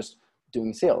 hours, I'm just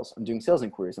doing sales. I'm doing sales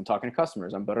inquiries. I'm talking to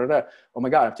customers. I'm oh my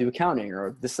God, I have to do accounting,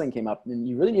 or this thing came up. And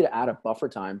you really need to add a buffer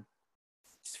time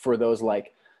for those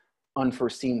like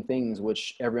unforeseen things,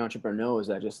 which every entrepreneur knows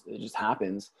that it just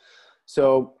happens.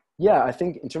 So yeah, I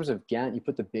think in terms of Gantt, you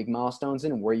put the big milestones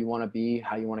in, where you want to be,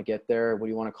 how you want to get there, what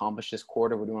do you want to accomplish this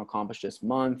quarter, what do you want to accomplish this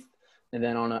month. And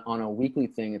then on a weekly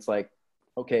thing, it's like,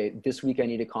 okay, this week I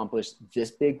need to accomplish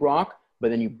this big rock, but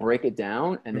then you break it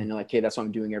down, and then you're like, okay, that's what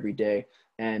I'm doing every day.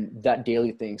 And that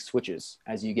daily thing switches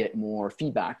as you get more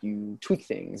feedback, you tweak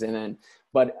things. And then,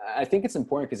 but I think it's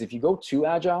important, because if you go too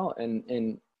agile,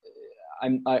 and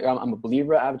I'm a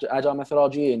believer of agile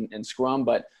methodology and Scrum,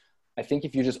 but I think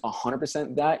if you're just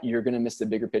 100% that, you're going to miss the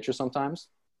bigger picture sometimes,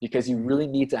 because you really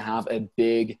need to have a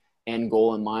big end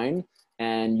goal in mind,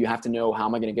 and you have to know, how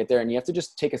am I going to get there? And you have to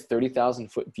just take a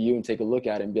 30,000 foot view and take a look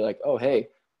at it and be like, oh, hey,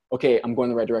 okay, I'm going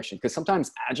the right direction. Because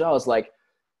sometimes agile is like,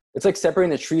 it's like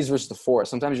separating the trees versus the forest.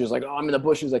 Sometimes you're just like, oh, I'm in the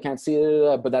bushes, I can't see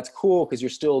it. But that's cool, because you're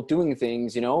still doing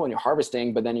things, and you're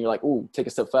harvesting. But then you're like, ooh, take a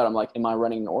step further. I'm like, am I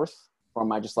running north, or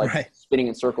am I just like spinning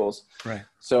in circles? Right.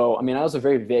 So, I mean, that was a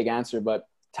very vague answer, but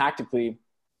tactically.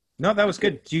 No, that was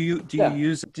good. Do you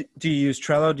use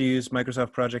Trello? Do you use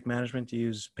Microsoft Project Management? Do you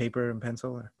use paper and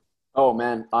pencil? Or? Oh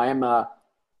man, I am.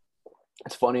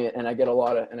 It's funny, and I get a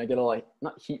lot,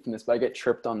 not heat from this, but I get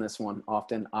tripped on this one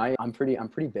often. I'm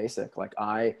pretty basic. Like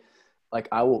I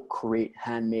will create,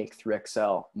 hand make through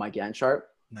Excel my Gantt chart.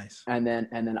 Nice. And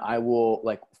then I will,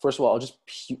 like, first of all, I'll just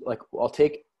I'll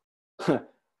take,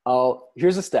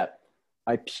 here's a step.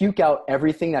 I puke out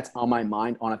everything that's on my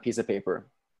mind on a piece of paper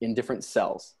in different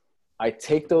cells. I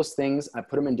take those things, I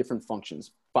put them in different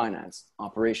functions: finance,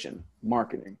 operation,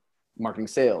 marketing,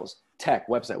 sales, tech,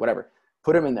 website, whatever.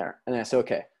 Put them in there. And then I say,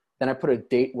 okay, then I put a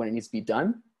date when it needs to be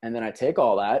done. And then I take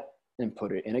all that and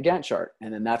put it in a Gantt chart.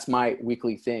 And then that's my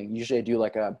weekly thing. Usually I do I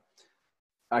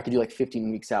could do like 15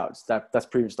 weeks out. So that's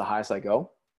pretty much the highest I go.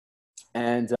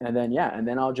 And then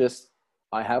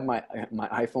I have my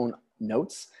iPhone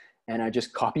notes, and I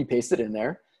just copy paste it in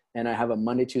there. And I have a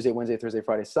Monday, Tuesday, Wednesday, Thursday,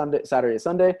 Friday, Saturday,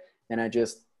 Sunday. And I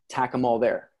just tack them all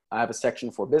there. I have a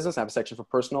section for business. I have a section for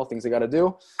personal things I got to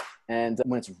do. And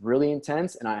when it's really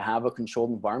intense and I have a controlled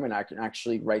environment, I can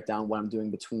actually write down what I'm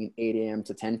doing between 8 a.m.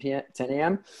 to 10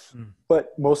 a.m.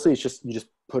 But mostly it's just, you just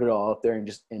put it all out there,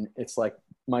 and it's like,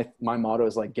 my motto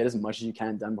is like, get as much as you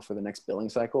can done before the next billing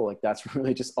cycle. Like, that's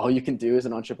really just all you can do as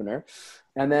an entrepreneur.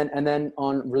 And then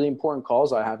on really important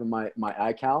calls, I have in my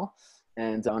iCal,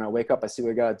 and when I wake up, I see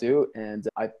what I got to do. And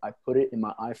I put it in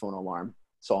my iPhone alarm,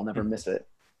 so I'll never miss it.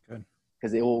 Good.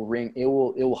 Because it will ring, it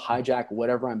will hijack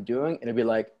whatever I'm doing, and it'll be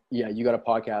like, yeah, you got a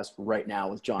podcast right now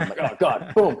with John. I'm like, oh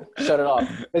God, boom, shut it off.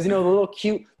 Because those little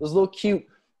cute,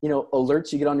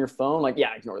 alerts you get on your phone, like,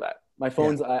 yeah, ignore that. My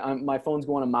phone's my phone's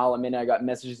going a mile a minute. I got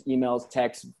messages, emails,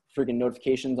 texts, freaking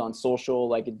notifications on social,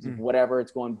 like whatever,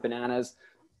 it's going bananas.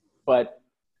 But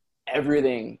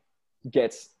everything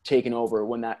gets taken over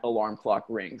when that alarm clock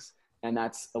rings, and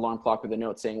that's alarm clock with a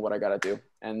note saying what I got to do,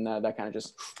 and that kind of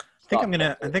just. I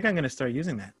think I'm gonna start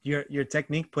using that. Your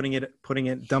technique, putting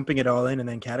it, dumping it all in, and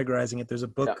then categorizing it. There's a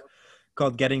book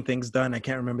called Getting Things Done. I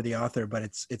can't remember the author, but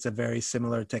it's a very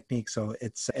similar technique. So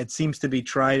it seems to be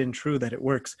tried and true that it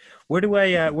works. Where do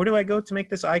I go to make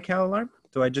this iCal alarm?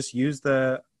 Do I just use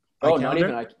the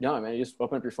iCalendar? No, man. You just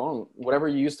open up your phone. Whatever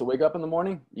you use to wake up in the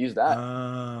morning, use that.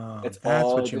 Oh, it's that's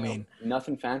all what you mean.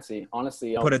 Nothing fancy,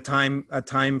 honestly. Put a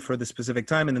time for the specific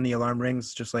time, and then the alarm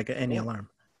rings just like any alarm.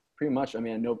 Pretty much. I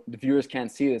mean, I know the viewers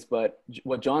can't see this, but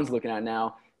what John's looking at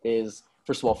now is,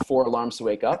 first of all, 4 alarms to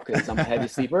wake up, because I'm a heavy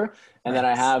sleeper. And then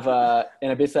I have,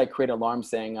 and I basically create an alarm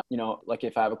saying, like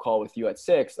if I have a call with you at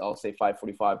 6, I'll say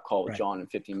 5:45, call with John in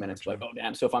 15 minutes. Like, oh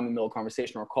damn. So if I'm in the middle of a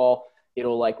conversation or a call,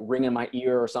 it'll like ring in my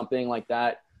ear or something like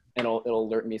that. and it'll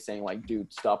alert me saying like,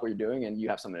 dude, stop what you're doing and you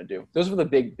have something to do. Those are the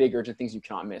big urgent things you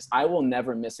cannot miss. I will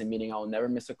never miss a meeting. I will never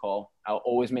miss a call. I'll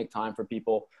always make time for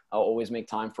people. I'll always make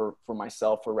time for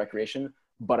myself, for recreation,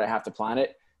 but I have to plan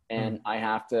it. And I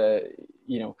have to,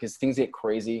 because things get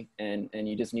crazy and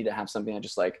you just need to have something that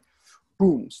just like,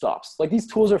 boom, stops. Like these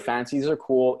tools are fancy. These are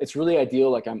cool. It's really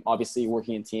ideal. Like I'm obviously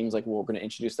working in teams, like we're going to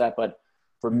introduce that. But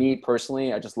for me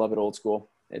personally, I just love it old school.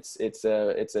 It's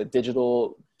a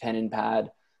digital pen and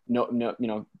pad, no,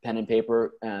 pen and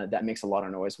paper that makes a lot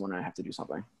of noise when I have to do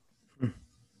something.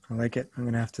 I like it. I'm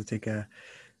going to have to take a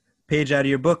page out of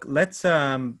your book. Let's,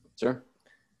 Sure.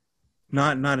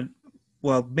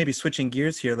 Well, maybe switching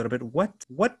gears here a little bit.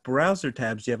 What browser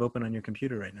tabs do you have open on your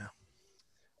computer right now?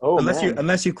 Oh,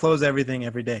 unless you close everything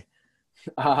every day.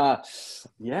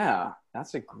 Yeah,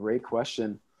 that's a great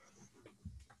question.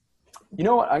 You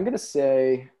know what? I'm going to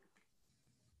say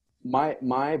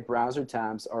my browser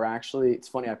tabs are actually, it's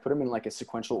funny. I put them in like a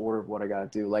sequential order of what I got to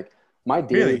do. Like my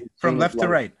daily really from left to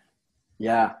right.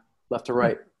 Yeah. Left to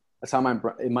right. That's how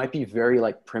it might be very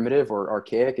like primitive or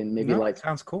archaic and maybe like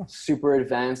sounds cool. Super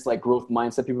advanced, like growth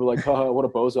mindset. People are like, oh, what a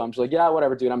bozo. I'm just like, yeah,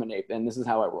 whatever, dude, I'm an ape. And this is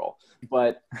how I roll.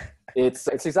 But it's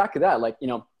exactly that. Like,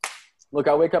 look,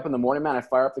 I wake up in the morning, man, I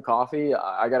fire up the coffee.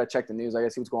 I got to check the news. I got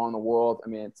to see what's going on in the world. I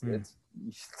mean, it's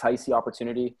how you see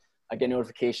opportunity. I get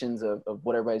notifications of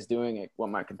what everybody's doing, like what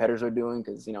my competitors are doing.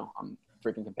 Cause I'm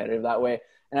freaking competitive that way.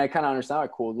 And I kind of understand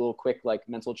cool, a little quick, like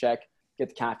mental check, get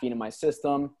the caffeine in my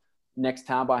system. Next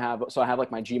tab I have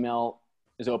like my Gmail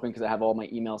is open because I have all my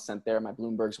emails sent there, my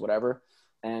Bloombergs, whatever.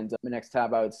 And the next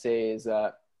tab I would say is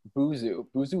Busuu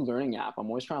learning app. I'm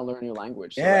always trying to learn a new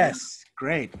language. So yes.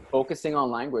 Great. Focusing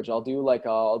on language. I'll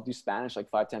do Spanish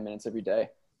like 5-10 minutes every day.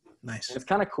 Nice. And it's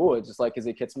kind of cool. It's just like, cause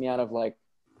it gets me out of like,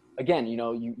 again, you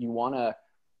want to,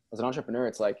 as an entrepreneur,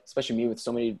 it's like, especially me with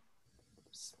so many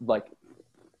like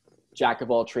jack of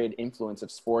all trade influence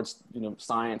of sports,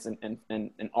 science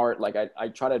and art. Like I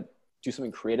try to do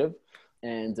something creative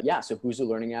and so Busuu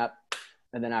learning app.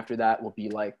 And then after that will be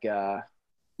like,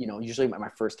 usually my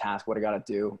first task, what I got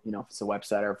to do, if it's a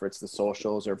website or if it's the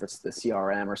socials or if it's the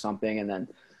CRM or something. And then,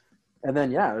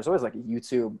 there's always like a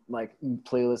YouTube, like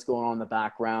playlist going on in the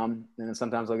background. And then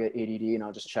sometimes I'll get ADD and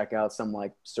I'll just check out some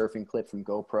like surfing clip from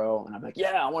GoPro. And I'm like,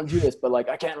 yeah, I want to do this, but like,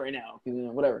 I can't right now,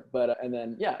 whatever. But, and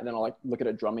then I'll like look at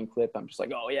a drumming clip. I'm just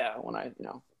like, oh yeah, when I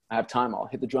have time, I'll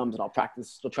hit the drums and I'll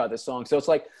practice, I'll try this song. So it's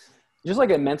like, just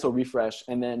like a mental refresh.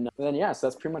 And then so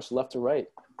that's pretty much left to right.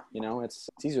 It's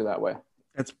easier that way.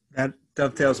 That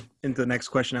dovetails into the next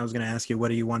question I was going to ask you.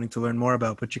 What are you wanting to learn more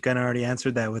about? But you kind of already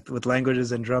answered that with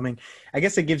languages and drumming. I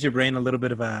guess it gives your brain a little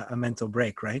bit of a mental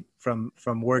break, right? From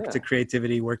work to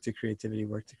creativity, work to creativity,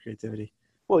 work to creativity.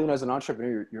 Well, as an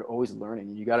entrepreneur, you're always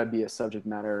learning. You got to be a subject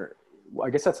matter.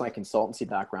 I guess that's my consultancy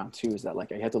background too, is that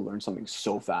like I had to learn something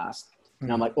so fast.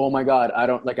 And I'm like, oh my God,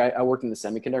 I worked in the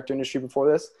semiconductor industry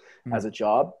before this as a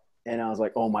job. And I was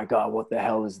like, oh my God, what the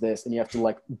hell is this? And you have to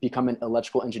like become an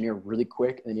electrical engineer really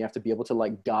quick. And you have to be able to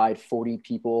like guide 40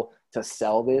 people to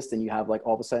sell this. And you have like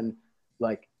all of a sudden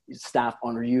like staff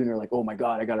under you and you're like, oh my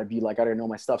God, I gotta know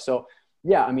my stuff. So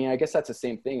yeah, I mean, I guess that's the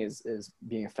same thing as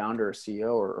being a founder or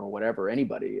CEO or whatever, any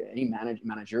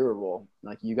managerial role.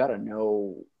 Like you gotta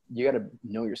know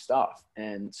your stuff.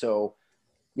 And so,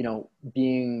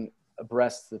 being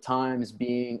abreast of the times,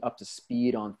 being up to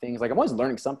speed on things. Like I'm always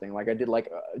learning something. Like I did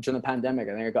during the pandemic,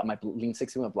 I think I got my Lean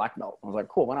Six Sigma black belt. I was like,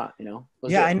 cool, why not?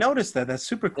 I noticed that. That's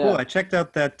super cool. Yeah. I checked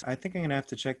out that. I think I'm going to have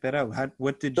to check that out.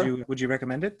 Would you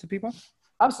recommend it to people?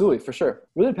 Absolutely. For sure. It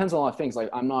really depends on a lot of things. Like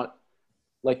I'm not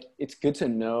like, it's good to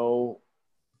know.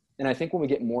 And I think when we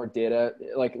get more data,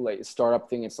 like startup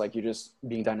thing, it's like, you're just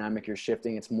being dynamic, you're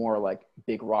shifting. It's more like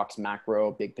big rocks,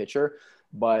 macro, big picture.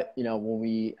 But when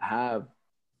we have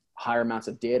higher amounts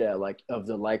of data, like of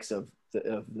the likes of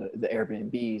the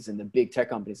Airbnbs and the big tech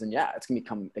companies, and it's going to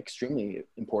become extremely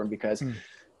important because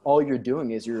all you're doing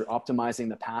is you're optimizing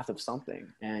the path of something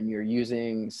and you're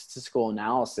using statistical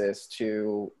analysis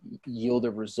to yield a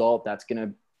result that's going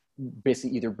to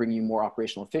basically either bring you more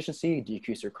operational efficiency,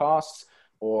 decrease your costs,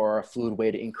 or a fluid way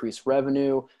to increase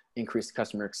revenue, increase the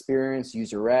customer experience,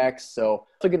 user X. So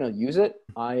I'm going to use it.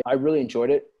 I really enjoyed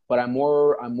it. But I'm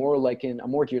more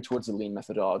geared towards the lean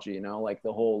methodology, like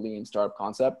the whole lean startup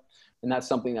concept. And that's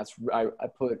something I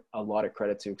put a lot of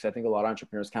credit to because I think a lot of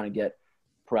entrepreneurs kind of get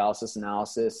paralysis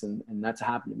analysis. And that's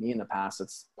happened to me in the past.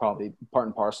 It's probably part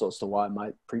and parcel as to why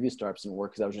my previous startups didn't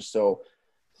work because I was just so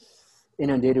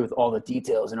inundated with all the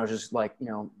details. And I was just like,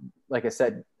 like I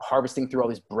said, harvesting through all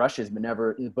these bushes and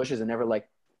never like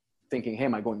thinking, hey,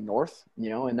 am I going north?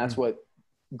 And that's what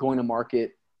going to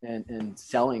market and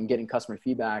selling, getting customer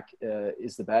feedback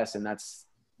is the best. And that's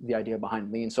the idea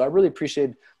behind lean. So I really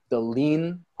appreciate the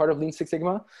lean part of Lean Six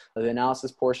Sigma. The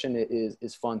analysis portion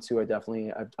is fun too.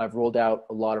 I've rolled out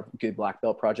a lot of good black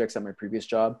belt projects at my previous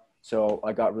job. So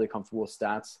I got really comfortable with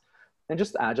stats and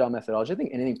just agile methodology. I think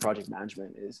anything project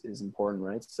management is important,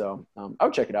 right? So I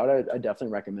would check it out. I definitely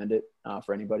recommend it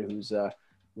for anybody who's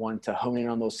wanting to hone in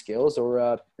on those skills,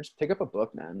 or just pick up a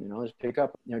book, man. Just pick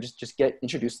up, just get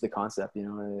introduced to the concept.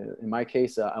 In my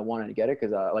case, I wanted to get it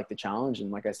because I like the challenge, and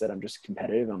like I said, I'm just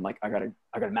competitive. I'm like, I gotta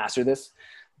master this.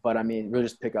 But I mean, really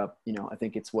just pick up. I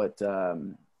think it's what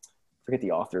forget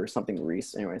the author, something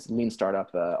Reese. Anyways, Lean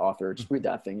Startup author. Just read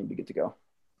that thing and be good to go.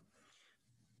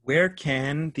 Where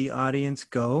can the audience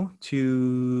go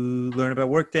to learn about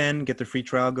Workden, get their free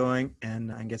trial going,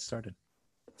 and get started?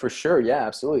 For sure. Yeah,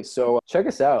 absolutely. So check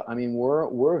us out. I mean,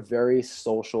 we're a very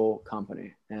social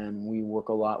company, and we work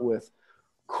a lot with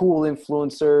cool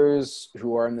influencers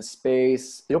who are in the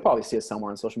space. You'll probably see us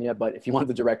somewhere on social media, but if you want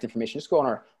the direct information, just go on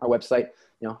our website,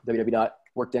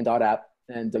 www.workden.app,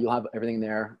 and you'll have everything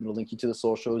there. It'll link you to the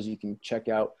socials. You can check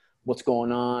out what's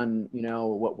going on,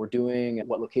 what we're doing, and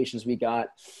what locations we got.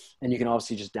 And you can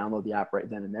obviously just download the app right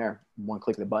then and there. One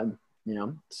click of the button,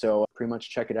 So pretty much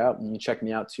check it out. And you can check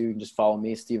me out too. You can just follow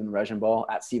me, Steven Regenball,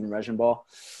 at Steven Regenball.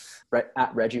 Right,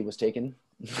 at Reggie was taken.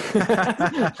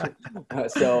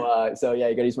 So yeah,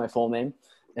 you gotta use my full name.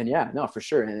 And yeah, no, for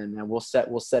sure. And we'll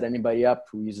set anybody up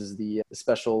who uses the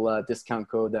special discount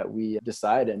code that we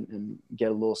decide and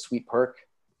get a little sweet perk.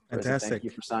 Fantastic. Thank you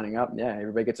for signing up. Yeah,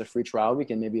 everybody gets a free trial week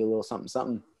and maybe a little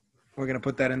something. We're gonna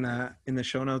put that in the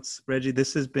show notes, Reggie.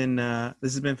 This has been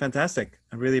fantastic.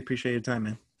 I really appreciate your time,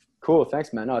 man. Cool,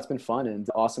 thanks, man. No, it's been fun and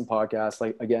awesome podcast.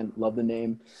 Like, again, love the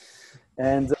name,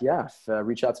 and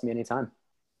reach out to me anytime.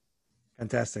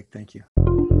 Fantastic. Thank you.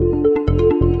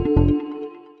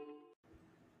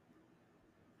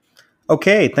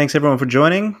 Okay, thanks everyone for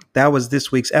joining. That was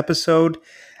this week's episode.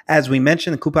 As we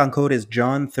mentioned, the coupon code is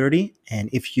John30, and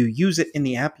if you use it in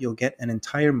the app, you'll get an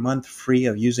entire month free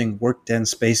of using Workden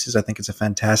Spaces. I think it's a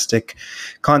fantastic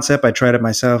concept. I tried it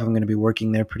myself. I'm going to be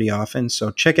working there pretty often,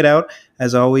 so check it out.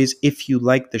 As always, if you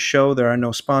like the show, there are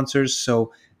no sponsors,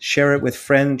 so share it with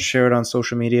friends, share it on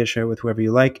social media, share it with whoever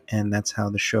you like, and that's how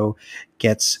the show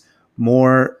gets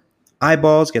more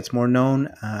eyeballs, gets more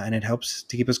known, and it helps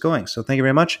to keep us going. So thank you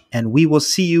very much, and we will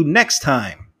see you next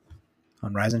time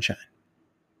on Rise and Shine.